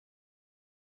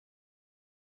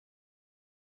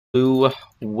Hello,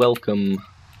 welcome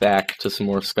back to some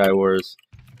more Skywars.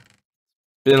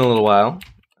 Been a little while.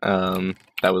 That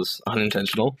was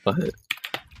unintentional, but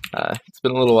it's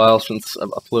been a little while since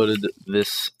I've uploaded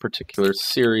this particular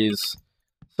series,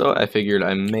 so I figured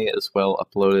I may as well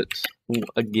upload it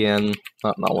again.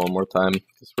 Not one more time,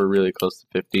 because we're really close to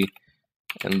 50,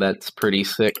 and that's pretty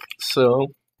sick. So,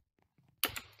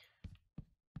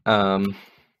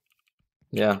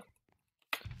 yeah,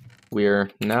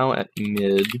 we're now at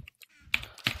mid.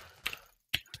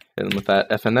 And with that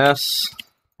FNS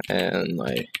and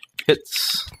my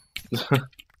hits.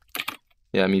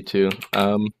 Yeah, me too.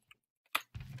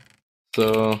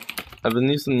 So I've been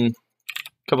using a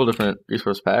couple different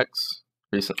resource packs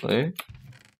recently.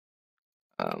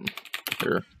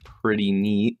 They're pretty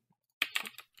neat.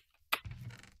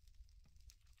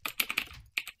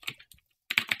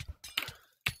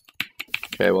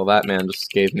 Okay, well that man just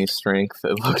gave me strength,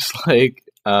 it looks like.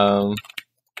 So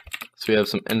we have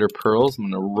some ender pearls. I'm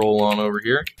gonna roll on over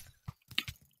here.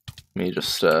 Let me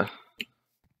just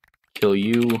kill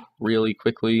you really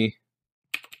quickly.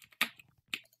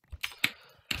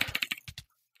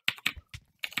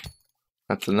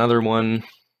 That's another one.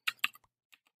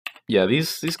 Yeah,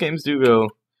 these games do go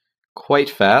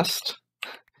quite fast.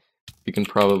 You can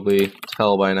probably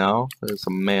tell by now. There's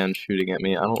a man shooting at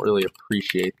me. I don't really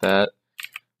appreciate that.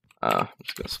 I'm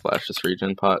just gonna splash this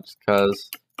regen pot just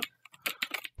because.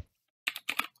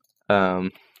 So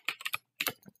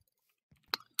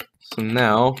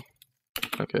now,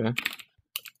 okay.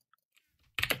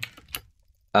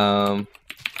 I've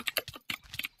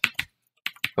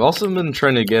also been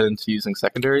trying to get into using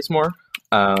secondaries more,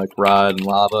 like rod and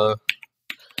lava.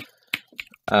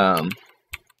 So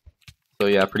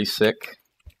yeah, pretty sick.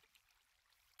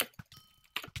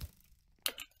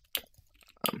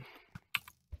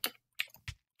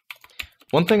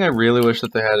 One thing I really wish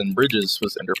that they had in bridges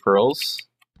was ender pearls.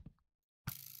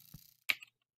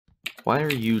 Why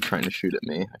are you trying to shoot at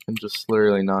me? I can just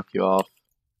literally knock you off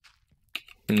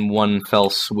in one fell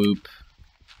swoop.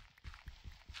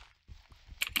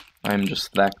 I'm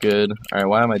just that good. Alright,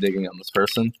 why am I digging on this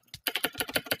person?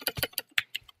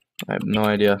 I have no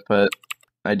idea, but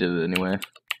I did it anyway.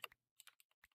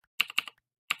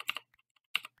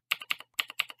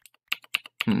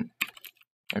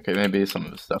 Okay, maybe some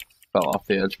of his stuff fell off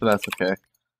the edge, but that's okay.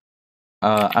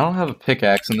 I don't have a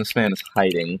pickaxe, and this man is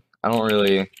hiding. I don't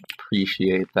really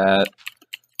appreciate that.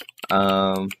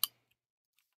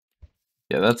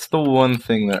 Yeah, that's the one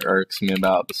thing that irks me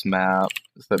about this map,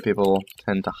 is that people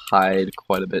tend to hide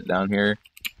quite a bit down here.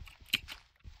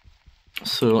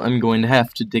 So I'm going to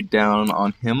have to dig down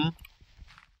on him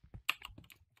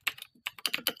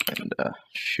and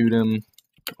shoot him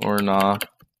or not.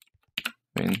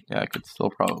 I mean, yeah, I could still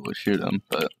probably shoot him,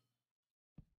 but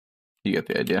you get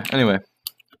the idea. Anyway,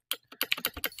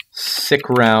 sick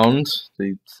round. Did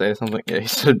he say something? Yeah, he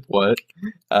said what?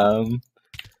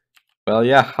 Well,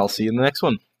 yeah, I'll see you in the next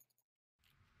one.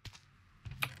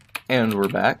 And we're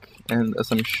back, and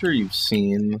as I'm sure you've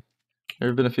seen, there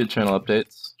have been a few channel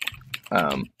updates.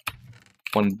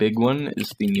 One big one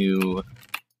is the new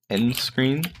end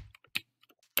screen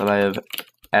that I have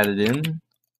added in.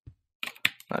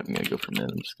 I'm gonna go for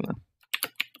mid. I'm just gonna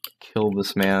kill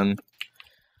this man.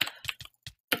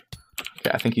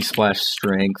 Okay, I think he splashed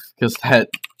strength because that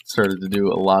started to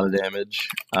do a lot of damage.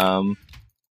 It's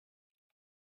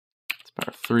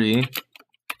power 3.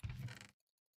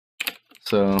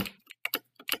 So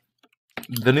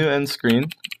the new end screen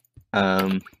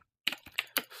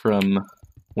from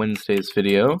Wednesday's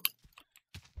video,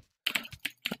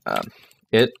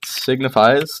 it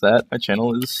signifies that my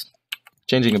channel is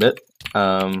changing a bit.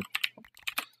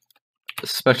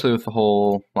 Especially with the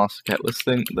whole Monster Cat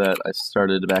listing that I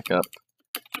started back up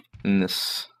in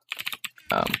this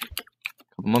a couple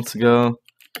months ago.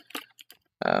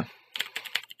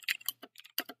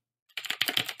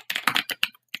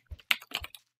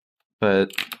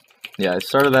 But yeah, I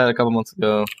started that a couple months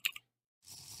ago.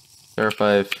 There are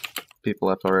 5 people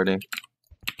left already.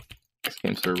 These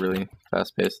games are really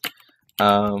fast-paced.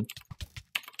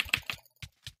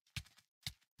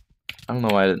 I don't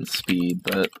know why I didn't speed,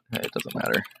 but hey, it doesn't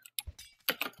matter.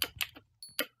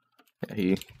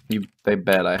 Yeah, they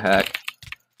bet I hack.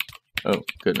 Oh,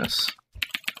 goodness.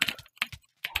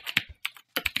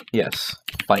 Yes,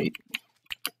 fight.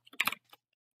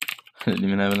 I didn't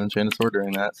even have an enchanted sword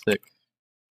during that, sick.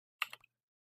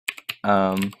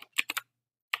 Power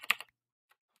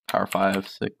 5,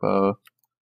 sick bow.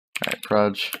 Alright,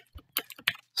 proj.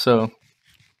 So,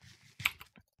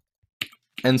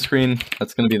 end screen,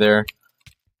 that's going to be there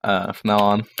from now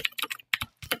on.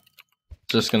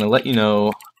 Just going to let you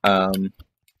know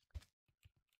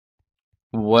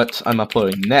what I'm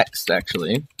uploading next,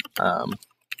 actually.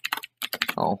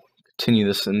 I'll continue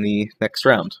this in the next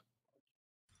round.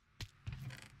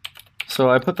 So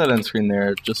I put that end screen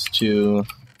there just to,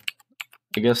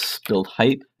 I guess, build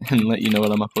hype and let you know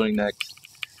what I'm uploading next.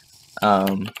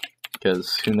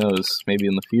 Because who knows, maybe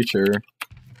in the future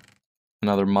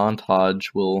another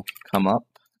montage will come up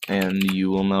and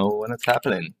you will know when it's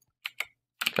happening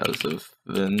because of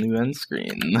the new end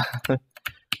screen.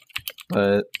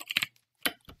 But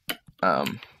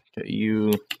okay,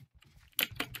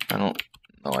 I don't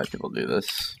know why people do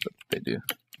this, but they do.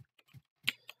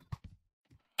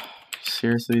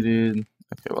 Seriously, dude?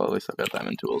 Okay, well, at least I've got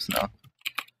diamond tools now.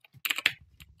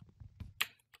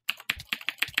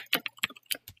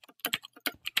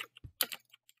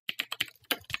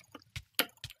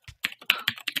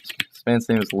 This man's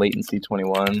name is Latenci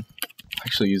 21.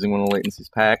 Actually using one of Latenci's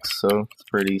packs, so it's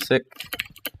pretty sick.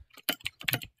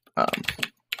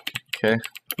 Okay,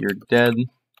 you're dead.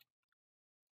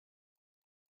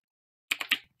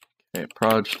 Okay,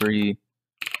 Proj 3.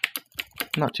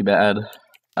 Not too bad.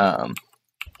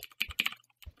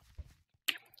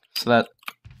 So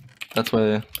that's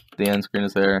why the end screen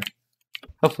is there.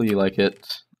 Hopefully you like it.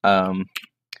 I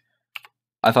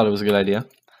thought it was a good idea.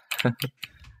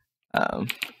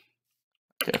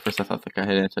 Okay, at first I thought the guy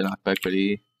had anti-knockback, but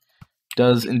he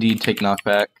does indeed take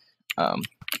knockback.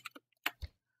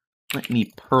 Let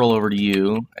me pearl over to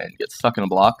you and get stuck in a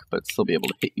block, but still be able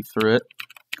to hit you through it,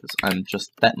 because I'm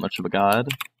just that much of a god.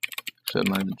 Actually,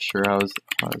 I'm not even sure how I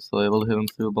was still able to hit him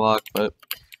through a block, but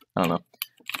I don't know.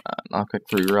 Knockback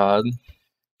 3 rod.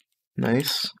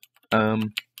 Nice.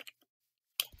 I'm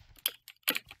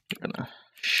gonna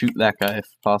shoot that guy if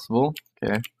possible.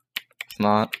 Okay. It's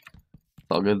not. It's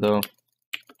all good though.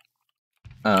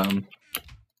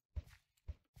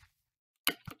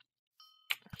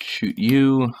 Shoot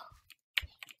you.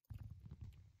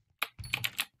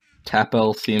 Tap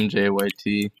L, CMJ,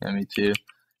 YT, yeah, me too.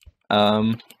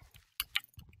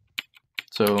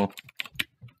 So,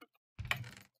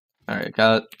 alright,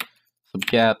 got some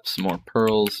gaps, more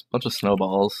pearls, bunch of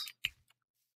snowballs.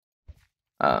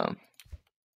 Some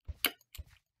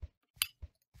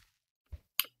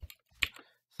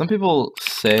people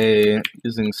say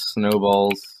using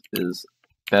snowballs is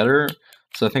better,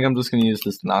 so I think I'm just going to use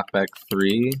this knockback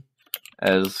 3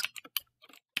 as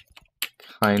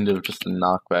kind of just a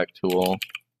knockback tool,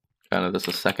 kind of as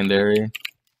a secondary,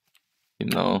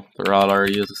 even though the rod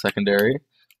already is a secondary.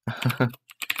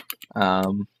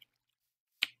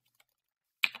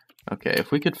 Okay,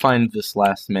 if we could find this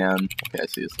last man. Okay, I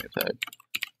see his name tag.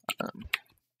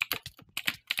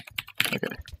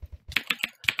 Okay.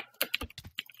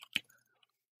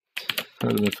 That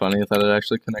would have been funny if that had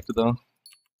actually connected though.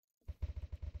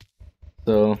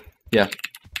 So, yeah,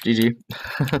 GG.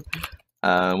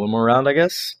 One more round, I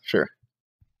guess? Sure.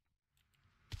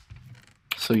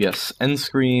 So yes, end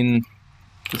screen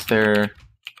is there. I'm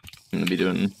going to be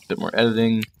doing a bit more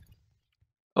editing.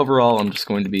 Overall, I'm just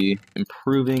going to be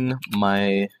improving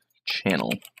my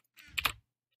channel.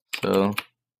 So,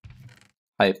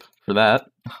 hype for that.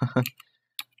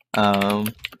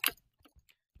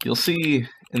 You'll see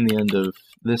in the end of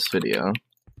this video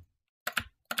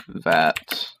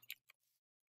that...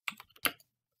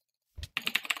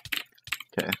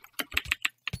 Okay,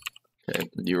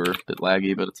 you were a bit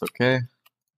laggy, but it's okay.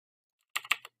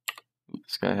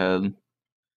 This guy had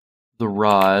the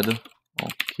rod. I'll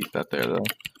keep that there though.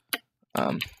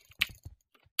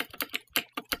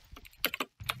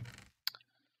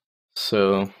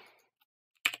 So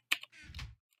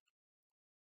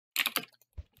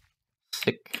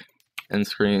sick end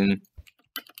screen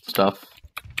stuff.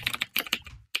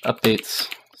 Updates.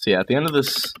 So yeah, at the end of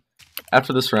this,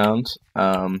 after this round,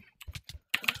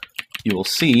 you will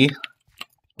see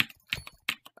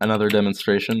another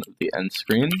demonstration of the end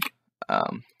screen.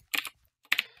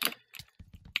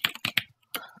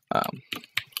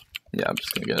 Yeah, I'm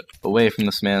just gonna get away from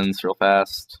this man's real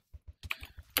fast.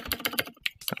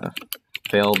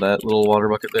 Fail that little water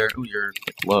bucket there. Ooh, you're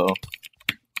low.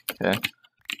 Okay. I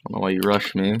don't know why you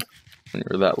rushed me when you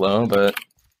were that low, but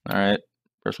alright.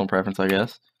 Personal preference, I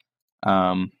guess.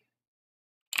 Okay,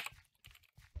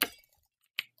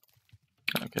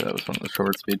 that was one of the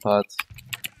short speed pots.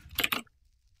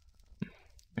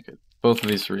 Okay, both of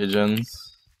these regions.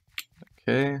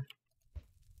 Okay.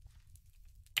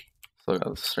 Still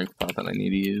got the strength pot that I need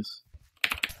to use.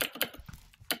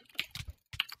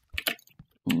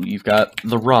 Ooh, you've got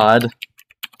the rod.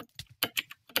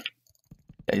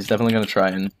 Yeah, he's definitely gonna try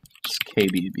and just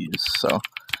KB abuse, so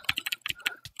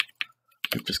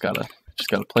we've just gotta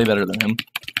play better than him.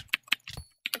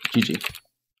 GG.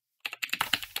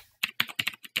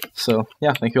 So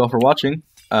yeah, thank you all for watching.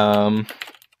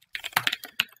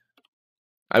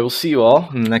 I will see you all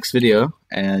in the next video,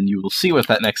 and you will see what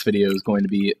that next video is going to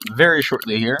be very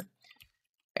shortly here.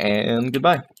 And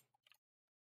goodbye.